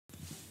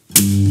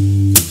Some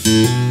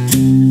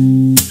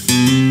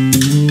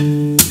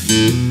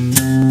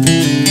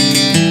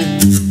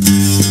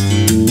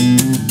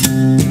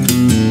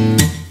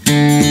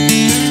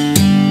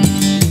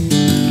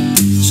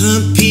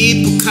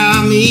people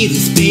call me the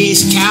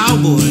space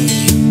cowboy.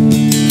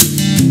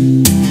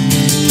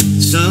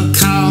 Some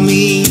call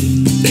me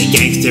the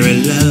gangster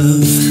of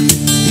love.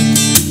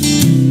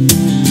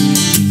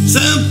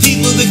 Some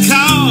people they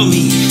call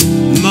me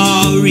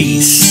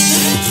Maurice,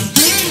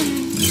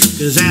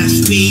 'cause I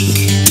speak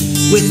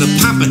with the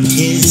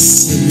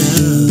pompous of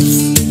love.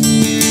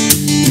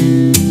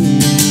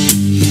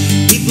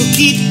 People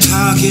keep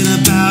talking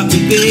about me,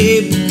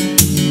 babe,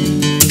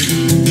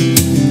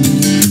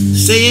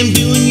 say I'm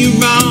doing you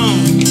wrong,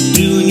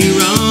 doing you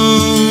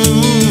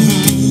wrong.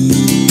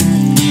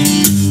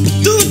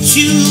 Don't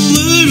you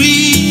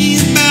worry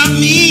about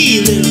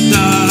me, little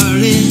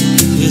darling,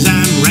 'cause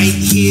I'm right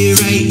here,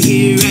 right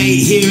here, right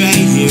here,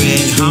 right here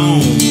at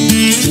home.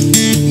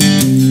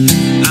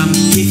 I'm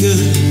a picker,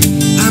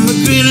 I'm a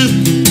grinner,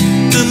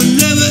 I'm a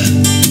lover,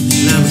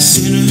 and I'm a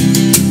sinner,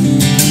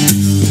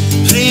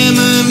 playing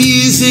my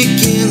music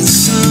in the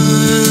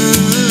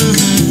sun.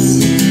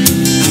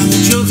 I'm a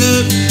joker,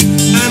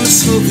 I'm a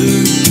smoker,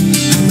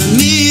 I'm a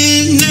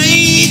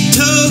midnight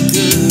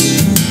toker,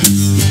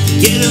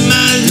 getting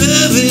my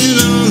loving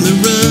on the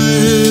run.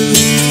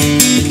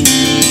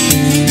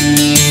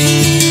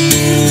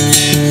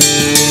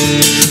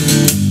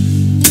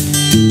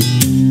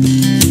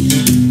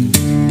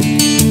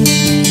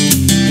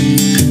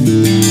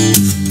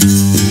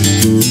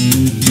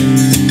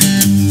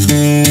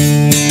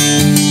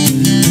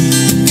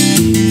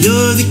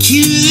 You're the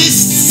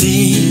cutest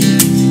thing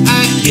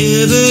I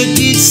ever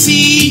did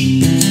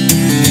see.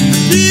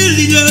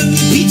 Really love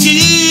your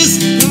peaches,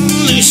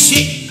 wanna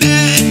shake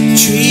that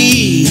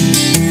tree.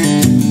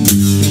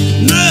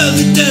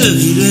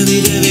 Lovey-dovey,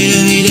 lovey-dovey,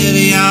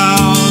 lovey-dovey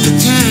all the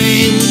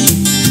time.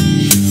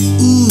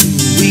 Ooh,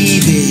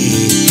 baby,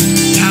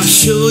 I'll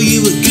show you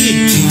a good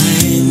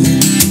time.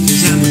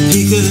 'Cause I'm a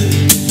picker,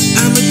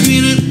 I'm a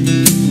grinner,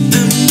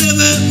 I'm a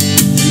lover,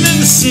 and I'm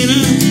a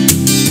sinner.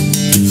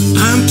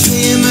 I'm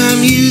playing my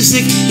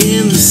music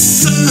in the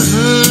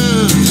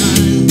sun.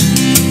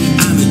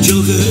 I'm a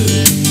joker,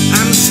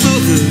 I'm a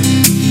smoker,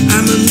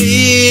 I'm a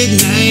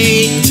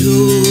midnight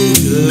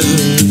toker.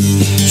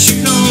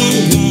 Sure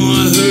don't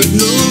wanna hurt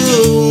no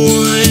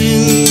one.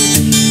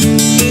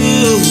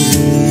 Oh.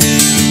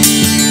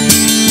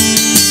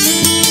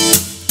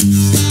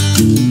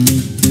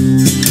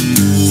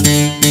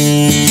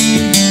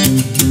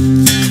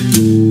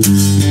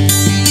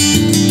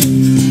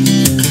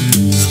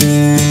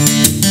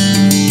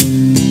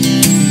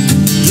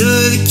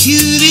 You're the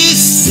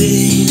cutest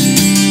thing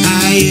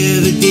I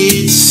ever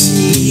did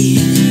see.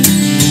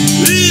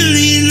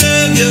 Really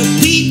love your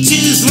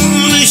peaches,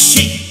 wanna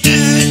shake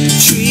that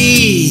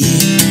tree.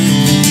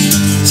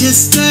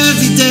 Just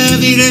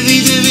lovey-dovey,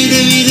 lovey-dovey,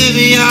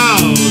 lovey-dovey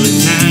all the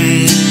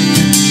time.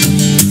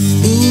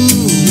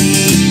 Ooh,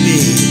 baby,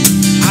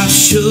 I'll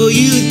show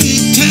you a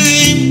good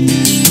time.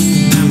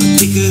 I'm a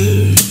picker,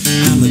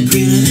 I'm a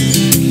grinner,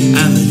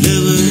 I'm a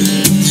lover,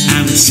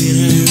 I'm a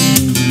sinner,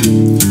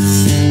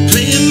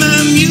 playing my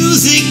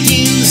music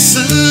in the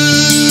sun.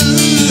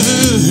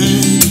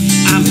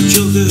 I'm a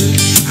joker,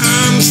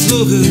 I'm a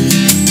smoker,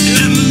 and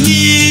I'm a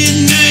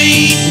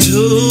midnight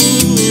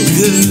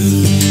toker,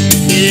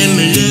 getting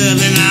my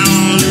loving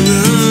on the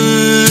run.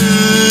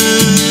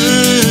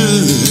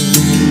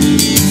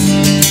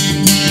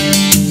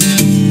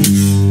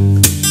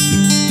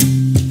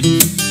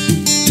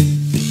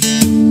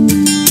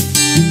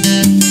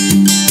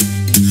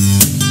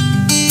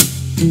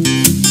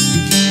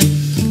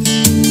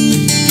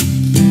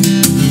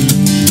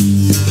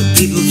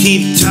 People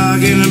keep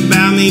talking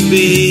about me,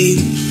 babe,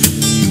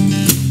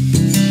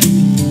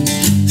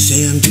 say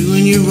I'm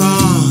doing you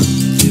wrong,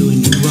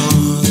 doing you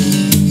wrong.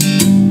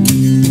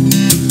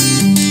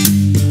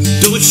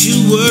 Don't you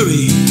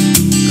worry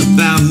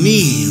about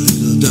me,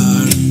 little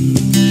darling,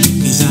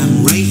 'cause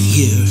I'm right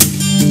here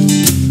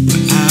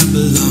where I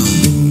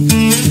belong.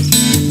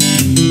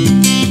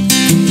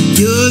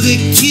 You're the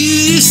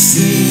cutest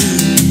thing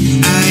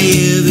I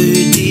ever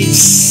did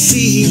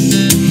see.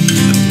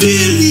 I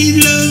really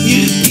love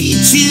your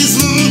peaches,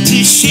 want to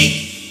shake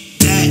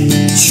that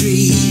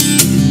tree.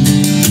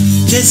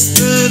 Just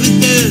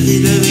lovey-dovey,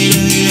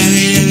 lovey-dovey